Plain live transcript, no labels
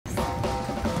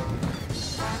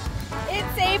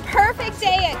A perfect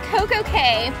day at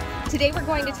CocoCay. Today we're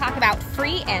going to talk about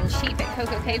free and cheap at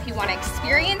CocoCay. If you want to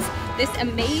experience this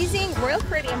amazing Royal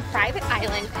Caribbean private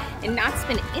island and not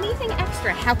spend anything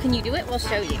extra, how can you do it? We'll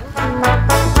show you.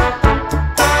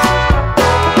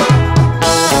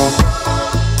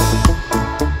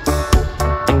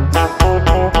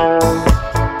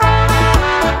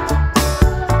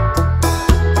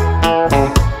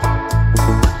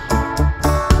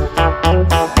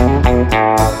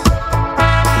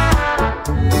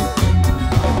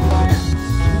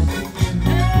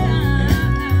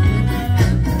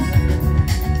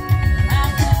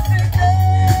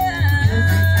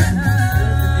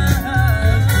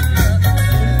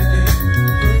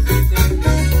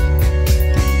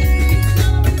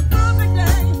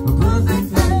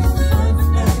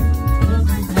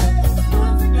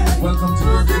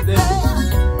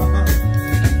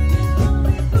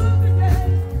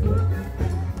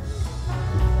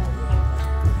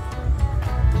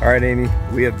 All right, Amy,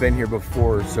 we have been here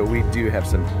before, so we do have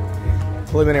some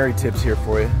preliminary tips here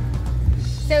for you.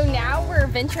 So now we're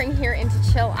venturing here into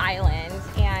Chill Island,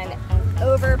 and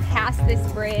over past this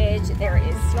bridge, there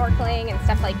is snorkeling and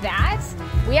stuff like that.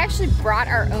 We actually brought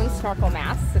our own snorkel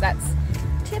masks, so that's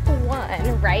tip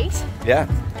one, right? Yeah,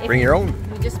 bring your own.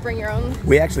 You just bring your own?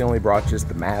 We actually only brought just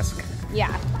the mask.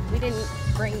 Yeah, we didn't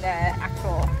bring the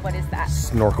actual, what is that?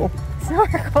 Snorkel.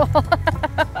 Snorkel.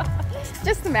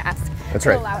 Just the mask. That's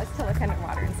right. To allow us to look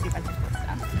underwater and see a bunch of cool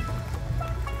stuff.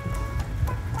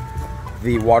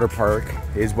 The water park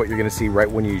is what you're going to see right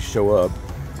when you show up.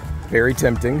 Very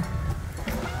tempting,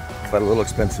 but a little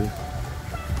expensive.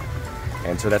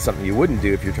 And so that's something you wouldn't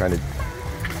do if you're trying to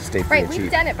stay free and cheap. Right,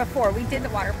 we've done it before. We did the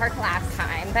water park last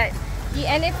time, but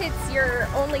and if it's your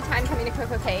only time coming to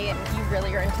CocoCay and you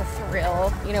really are into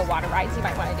thrill, water rides, you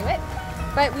might want to do it.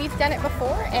 But we've done it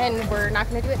before, and we're not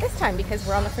going to do it this time because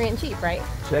we're on the free and cheap, right?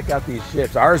 Check out these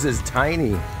ships. Ours is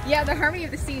tiny. Yeah, the Harmony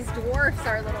of the Seas dwarfs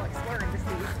our little Explorer of the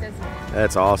Seas, doesn't it?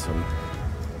 That's awesome.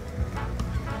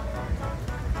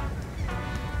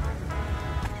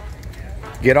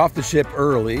 Get off the ship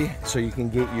early so you can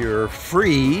get your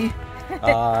free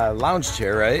lounge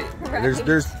chair, right?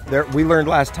 Right. We learned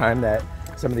last time that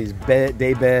some of these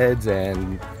day beds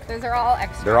and those are all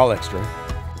extra. They're all extra.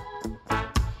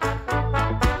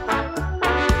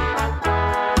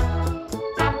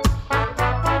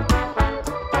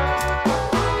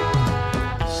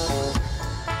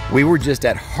 We were just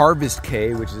at Harvest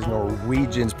Cay, which is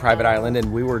Norwegian's private island,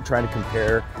 and we were trying to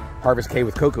compare Harvest Cay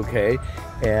with CocoCay.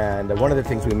 And one of the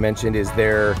things we mentioned is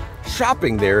their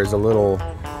shopping there is a little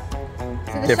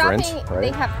different. Shopping, right?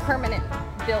 They have permanent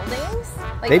buildings.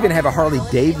 They even have a Harley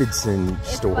Davidson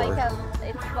store.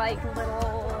 It's like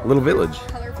a little village.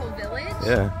 Colorful village.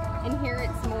 Yeah. And here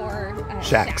it's more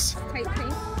shacks type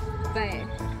thing,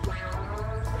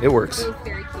 but it works. It's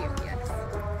very cute.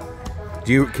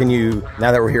 Yes. Can you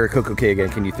now that we're here at CocoCay again,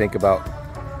 can you think about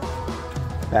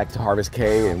back to Harvest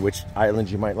Cay and which island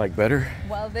you might like better?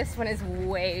 Well, this one is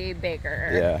way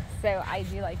bigger. Yeah. So I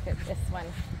do like that this one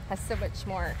has so much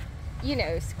more,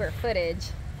 square footage.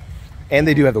 And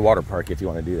they do have the water park if you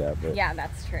want to do that. But yeah,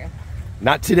 that's true.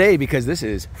 Not today because this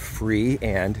is free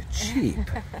and cheap.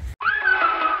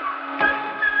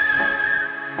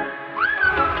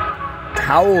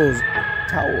 Towels,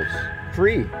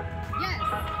 free.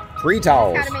 Yes. Free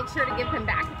towels. Got to make sure to give them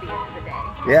back at the end of the day.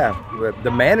 Yeah,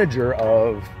 the manager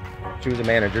she was a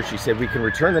manager, she said we can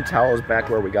return the towels back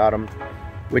where we got them,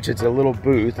 which is a little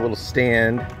booth, a little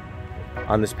stand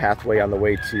on this pathway on the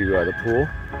way to the pool,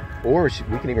 or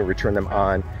we can even return them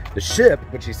on the ship,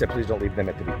 but she said please don't leave them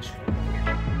at the beach.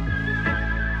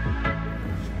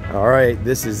 All right,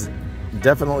 this is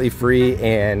definitely free,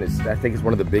 and I think it's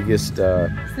one of the biggest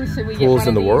pools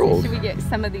in the world. Should we get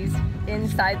some of these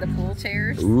inside the pool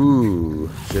chairs? Ooh,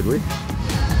 should we?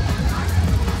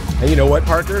 And you know what,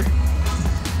 Parker?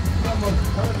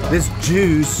 This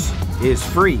juice is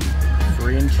free.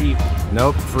 Free and cheap.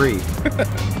 Nope, free.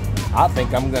 I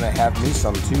think I'm gonna have me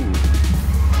some too.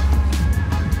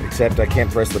 Except I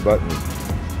can't press the button.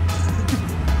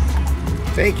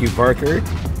 Thank you, Parker.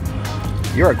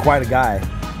 You're quite a guy.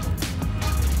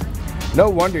 No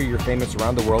wonder you're famous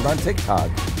around the world on TikTok.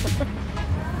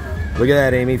 Look at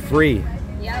that, Amy, free.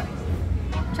 Yep.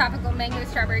 Tropical mango,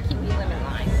 strawberry, kiwi, lemon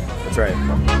lime. That's right.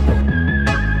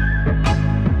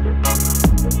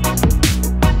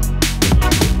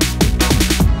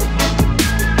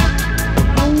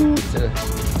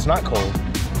 It's not cold.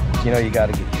 You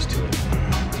gotta get used to it.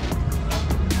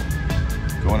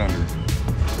 Going under.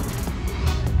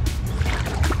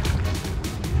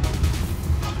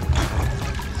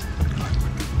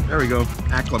 There we go,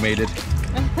 acclimated.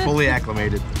 Fully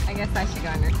acclimated. I guess I should go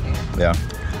under too. Yeah.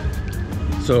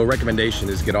 So recommendation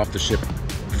is get off the ship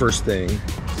first thing.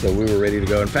 So we were ready to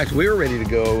go. In fact, we were ready to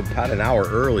go about an hour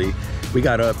early. We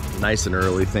got up nice and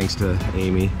early thanks to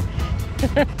Amy.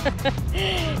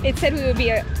 It said we would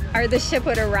be, or the ship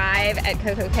would arrive at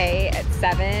CocoCay at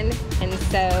 7, and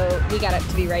so we got up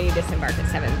to be ready to disembark at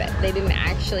 7, but they didn't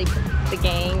actually put the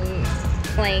gang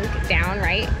plank down,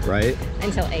 right? Right.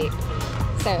 Until 8.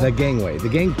 So the gangway. The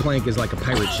gangplank is like a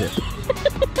pirate ship.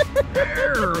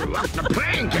 Off the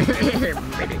plank.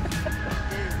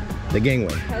 The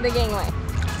gangway. Oh, the gangway.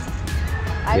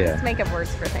 I just make up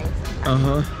words for things.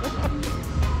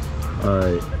 All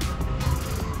right.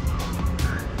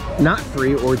 Not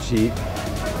free or cheap.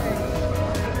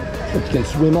 You can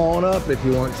swim on up if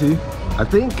you want to. I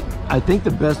think the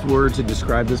best word to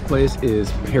describe this place is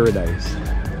paradise.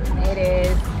 It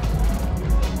is.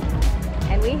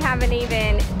 And we haven't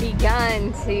even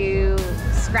begun to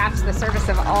scratch the surface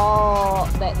of all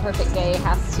that CocoCay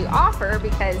has to offer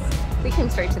because we came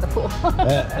straight to the pool.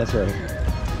 That's right.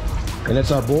 And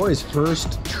it's our boys'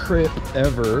 first trip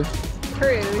ever.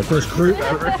 Cruise. The first cruise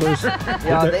ever.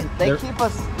 Yeah, they keep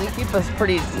us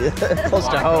pretty close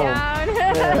to home.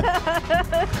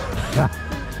 Yeah.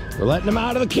 We're letting them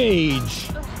out of the cage.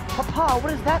 Papa,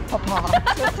 what is that, Papa?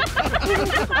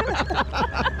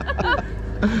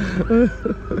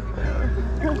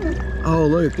 Oh,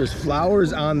 look, there's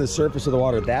flowers on the surface of the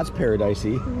water. That's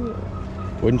paradisey.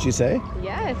 Wouldn't you say?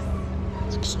 Yes.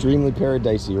 It's extremely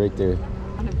paradisey right there.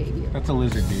 That's a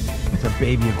lizard, dude. It's a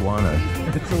baby iguana.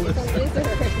 It's a lizard.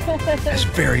 It's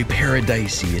very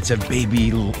paradisey. It's a baby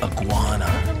iguana.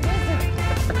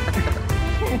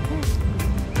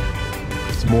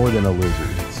 It's more than a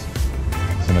lizard.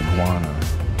 It's an iguana.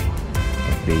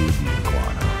 A baby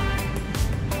iguana.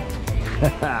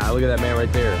 Look at that man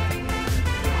right there.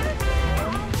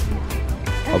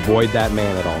 Avoid that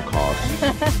man at all costs.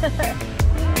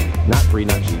 Not free,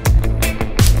 not cheap.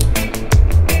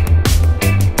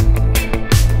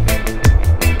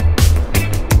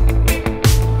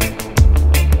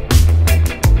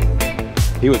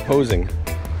 He was posing.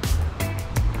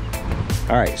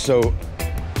 All right, so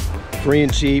free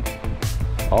and cheap.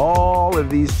 All of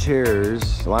these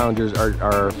chairs, loungers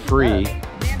are free.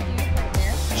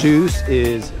 Juice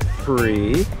is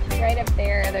free. Right up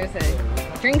there, there's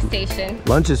a drink station.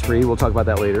 Lunch is free. We'll talk about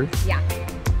that later. Yeah.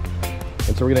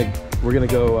 And so we're gonna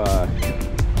go.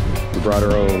 We brought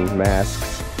our own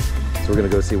masks, so we're gonna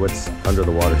go see what's under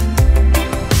the water.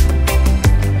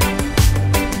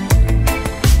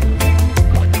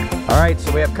 All right,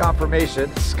 so we have confirmation.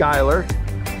 Skylar,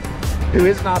 who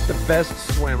is not the best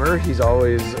swimmer, he's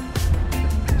always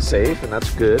safe, and that's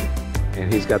good.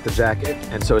 And he's got the jacket,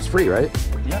 and so it's free, right?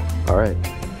 Yeah. All right.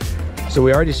 So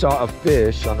we already saw a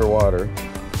fish underwater.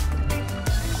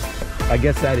 I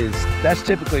guess that's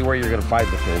typically where you're gonna find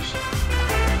the fish.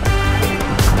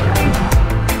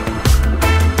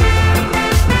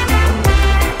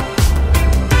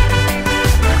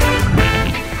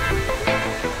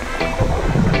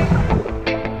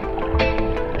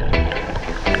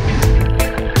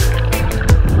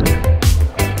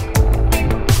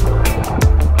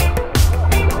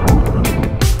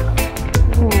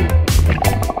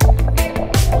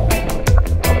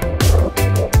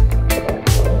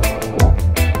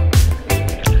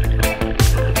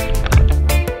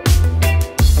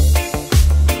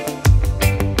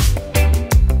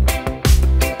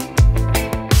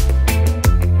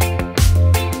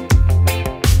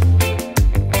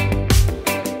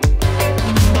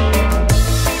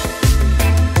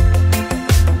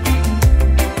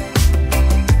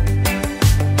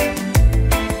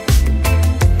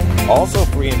 Also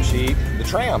free and cheap, the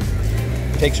tram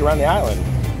takes you around the island.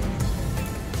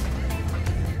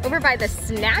 Over by the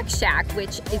snack shack,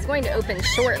 which is going to open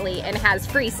shortly and has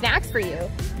free snacks for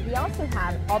you. We also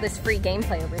have all this free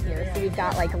gameplay over here. So we've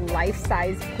got like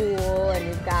life-size pool, and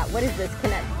we've got, what is this,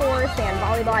 Connect 4, sand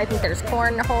volleyball, I think there's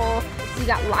cornhole. So you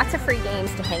got lots of free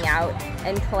games to hang out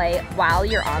and play while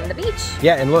you're on the beach.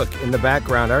 Yeah, and look, in the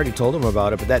background, I already told them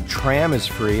about it, but that tram is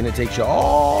free and it takes you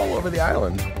all over the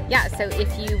island. Yeah, so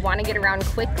if you want to get around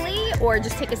quickly or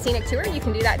just take a scenic tour, you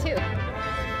can do that too.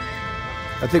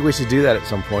 I think we should do that at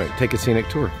some point, take a scenic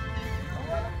tour.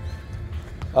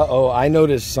 Uh-oh, I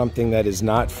noticed something that is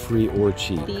not free or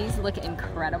cheap. These look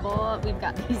incredible. We've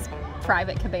got these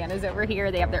private cabanas over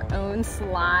here. They have their own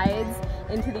slides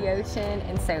into the ocean,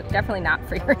 and so definitely not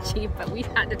free or cheap, but we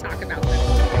had to talk about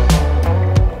them.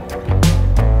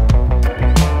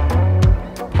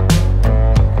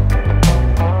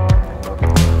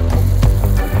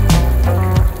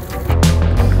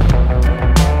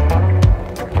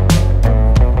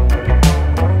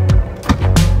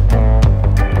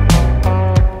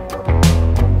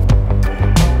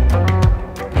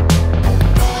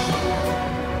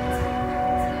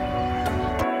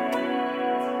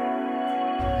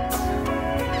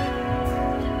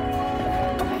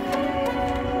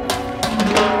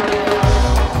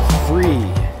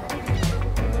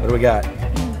 do we got?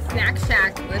 Snack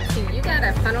Shack. Let's see. You got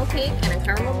a funnel cake and a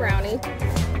caramel brownie.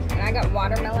 And I got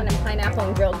watermelon and pineapple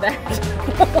and grilled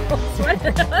vegetables. What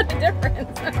a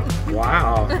difference.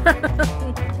 Wow.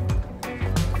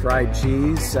 Fried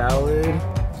cheese, salad.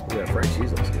 Ooh, that fried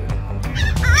cheese looks good.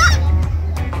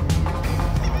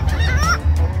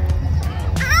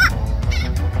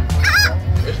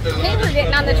 Okay, we're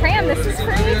getting on the tram. This is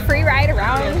free ride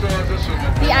around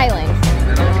the island.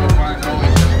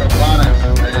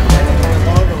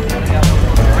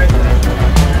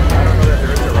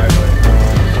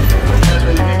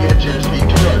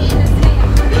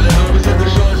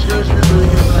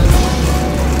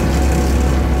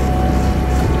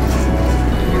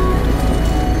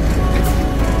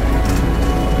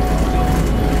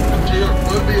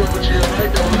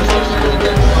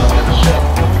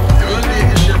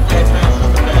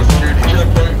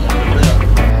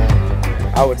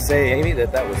 I would say, Amy,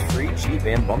 that was free, cheap,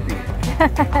 and bumpy. It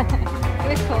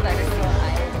was cool that it's still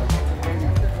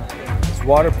alive. This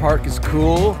water park is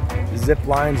cool. The zip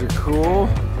lines are cool.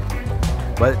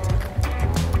 But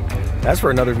that's for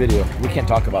another video. We can't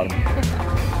talk about them.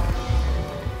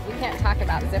 We can't talk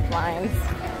about zip lines.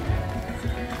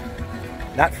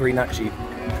 Not free, not cheap.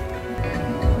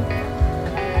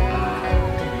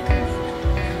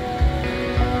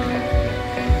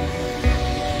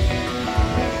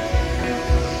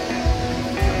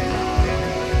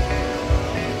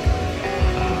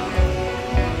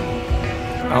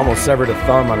 I almost severed a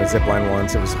thumb on a zip line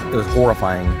once. It was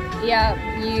horrifying. Yeah,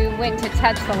 you went to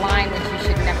touch the line, which you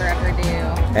should never ever do.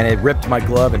 And it ripped my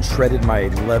glove and shredded my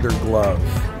leather glove.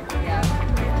 Yeah.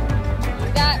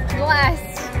 You got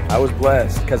blessed. I was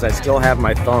blessed because I still have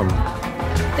my thumb.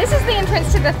 This is the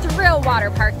entrance to the Thrill Water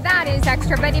Park. That is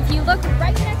extra, but if you look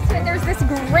right next to it, there's this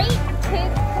great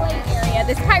kids play area,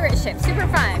 this pirate ship, super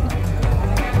fun.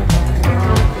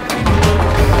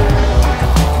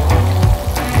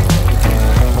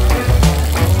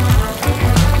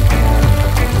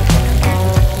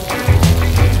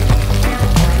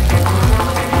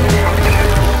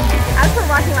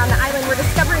 Walking around the island, we're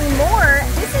discovering more.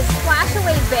 This is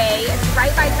Splashaway Bay. It's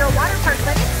right by Thrill Water Park,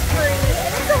 but it's free.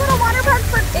 And it's a little water park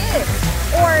for kids.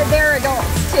 Or they're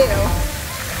adults too.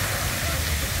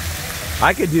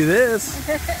 I could do this.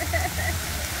 It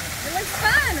looks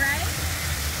fun, right?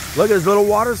 Look, there's little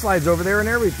water slides over there and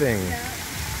everything. Yeah.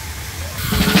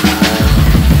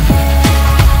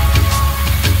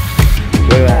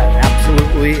 Look at that.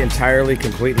 Absolutely, entirely,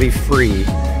 completely free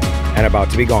and about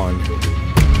to be gone.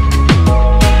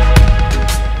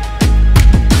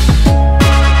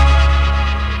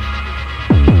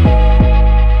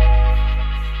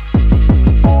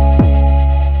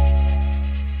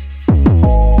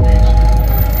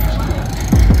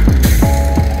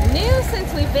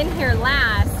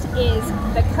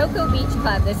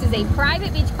 This is a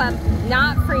private beach club,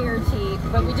 not free or cheap,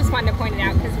 but we just wanted to point it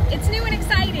out because it's new and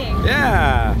exciting.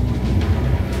 Yeah.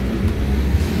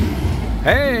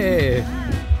 Hey.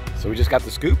 So we just got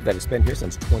the scoop that it's been here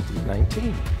since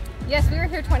 2019. Yes, we were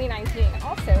here 2019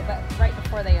 also, but right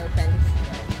before they opened.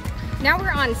 Now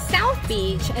we're on South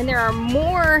Beach and there are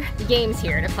more games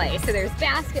here to play. So there's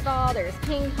basketball, there's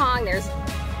ping pong, there's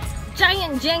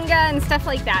giant Jenga and stuff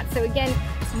like that. So again,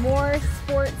 more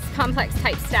sports complex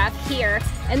type stuff here.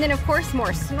 And then of course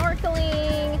more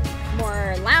snorkeling,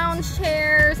 more lounge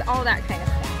chairs, all that kind of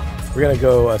stuff. We're gonna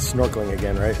go snorkeling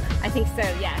again, right? I think so,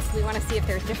 yes. We want to see if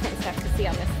there's different stuff to see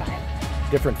on this side.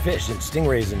 Different fish and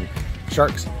stingrays and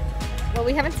sharks. Well,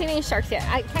 we haven't seen any sharks yet.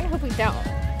 I kind of hope we don't,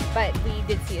 but we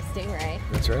did see a stingray.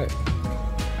 That's right.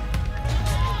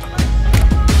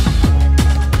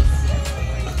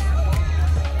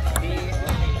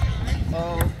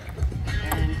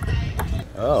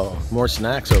 Oh, more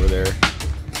snacks over there.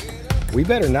 We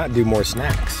better not do more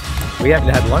snacks. We haven't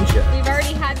had lunch yet. We've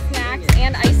already had snacks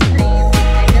and ice cream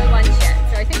and no lunch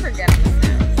yet, so I think we're good on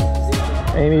the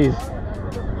snacks. Amy's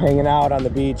hanging out on the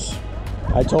beach.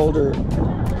 I told her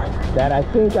that I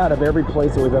think out of every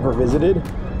place that we've ever visited,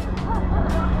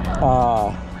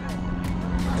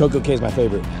 CocoCay is my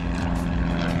favorite.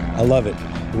 I love it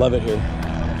here.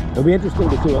 It'll be interesting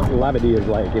to see what Labadee is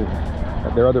like in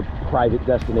their other private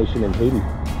destination in Haiti.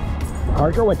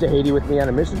 Parker went to Haiti with me on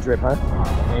a mission trip, huh?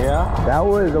 Yeah. That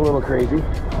was a little crazy.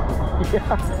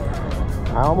 Yeah.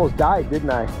 I almost died, didn't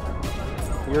I?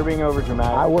 You're being over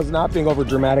dramatic. I was not being over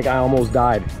dramatic. I almost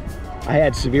died. I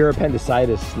had severe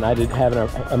appendicitis and I did have an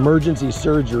emergency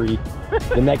surgery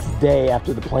the next day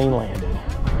after the plane landed.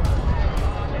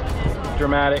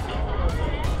 Dramatic.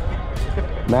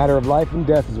 Matter of life and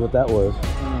death is what that was.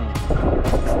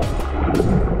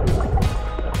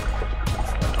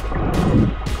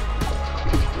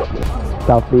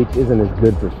 South Beach isn't as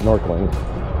good for snorkeling.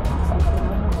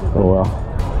 Oh well.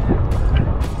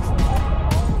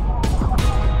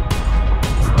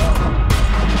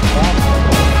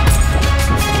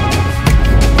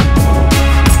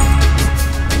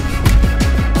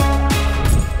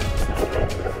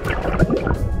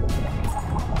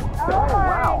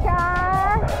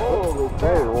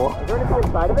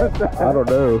 Inside of it? I don't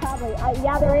know. Probably.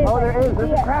 Yeah, there is. Oh, there is.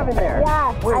 There's a crab in there.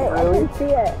 Yeah, Wait, I really? can see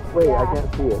it. Wait, Yeah. I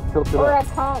can't see it. Tilt it Or up. a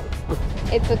conch.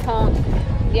 It's a conch.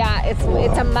 Yeah,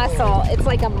 it's a mussel. It's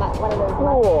like one of those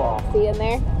mussels. See in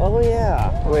there? Oh,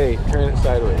 yeah. Wait, turn it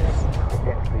sideways.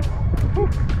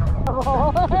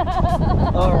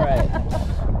 All right.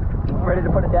 Ready to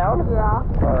put it down? Yeah.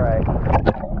 All right.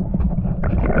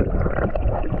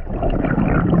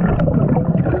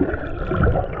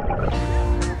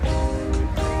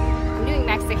 I'm doing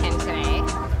Mexican today.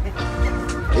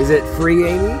 Is it free,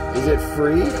 Amy? Is it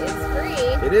free? It's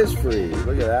free. It is free.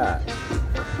 Look at that.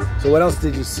 So what else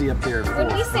did you see up there?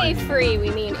 When we say free, we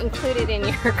mean included in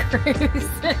your cruise.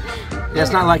 Yeah,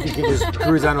 it's not like you can just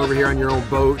cruise on over here on your own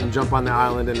boat and jump on the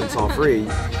island and it's all free.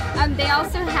 They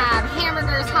also have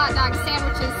hamburgers, hot dogs,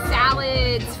 sandwiches,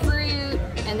 salads, fruit,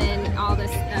 and then all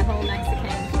this whole Mexican.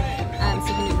 So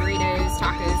you can do burritos,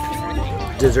 tacos, that sort of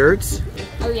thing. Desserts?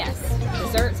 Oh yes,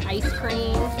 desserts, ice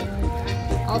cream,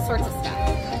 all sorts of stuff.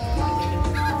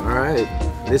 All right.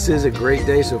 This is a great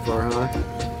day so far, huh?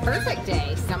 Perfect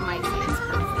day. Some might say it's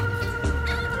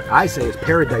perfect. I say it's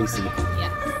paradisey.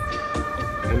 Yes.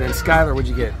 And then Skylar, what'd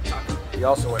you get? You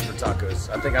also went for tacos.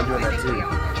 I think I'm doing that too.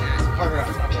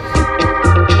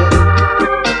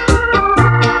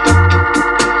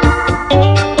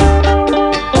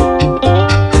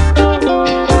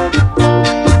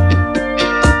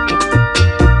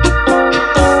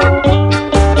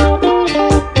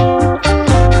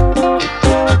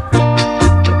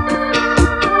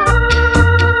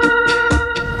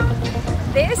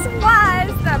 This was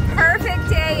the perfect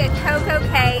day at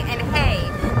CocoCay, and hey,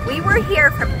 we were here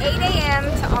from 8 a.m.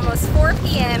 to almost 4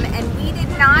 p.m. and we did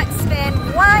not spend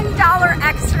 $1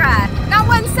 extra, not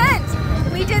 1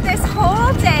 cent. We did this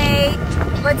whole day.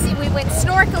 Let's see, we went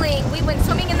snorkeling, we went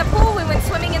swimming in the pool, we went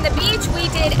swimming in the beach, we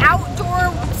did outdoor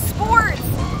sports,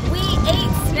 we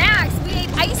ate snacks, we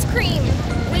ate ice cream,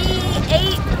 we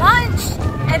ate lunch,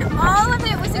 and all of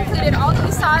it was included. All that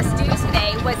you saw us do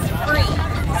today was free.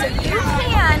 So you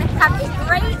can have a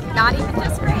great, not even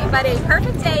just free, but a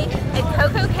perfect day at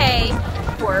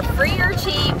CocoCay for free or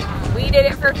cheap. We did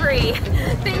it for free.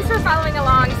 Thanks for following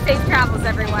along. Safe travels,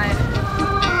 everyone.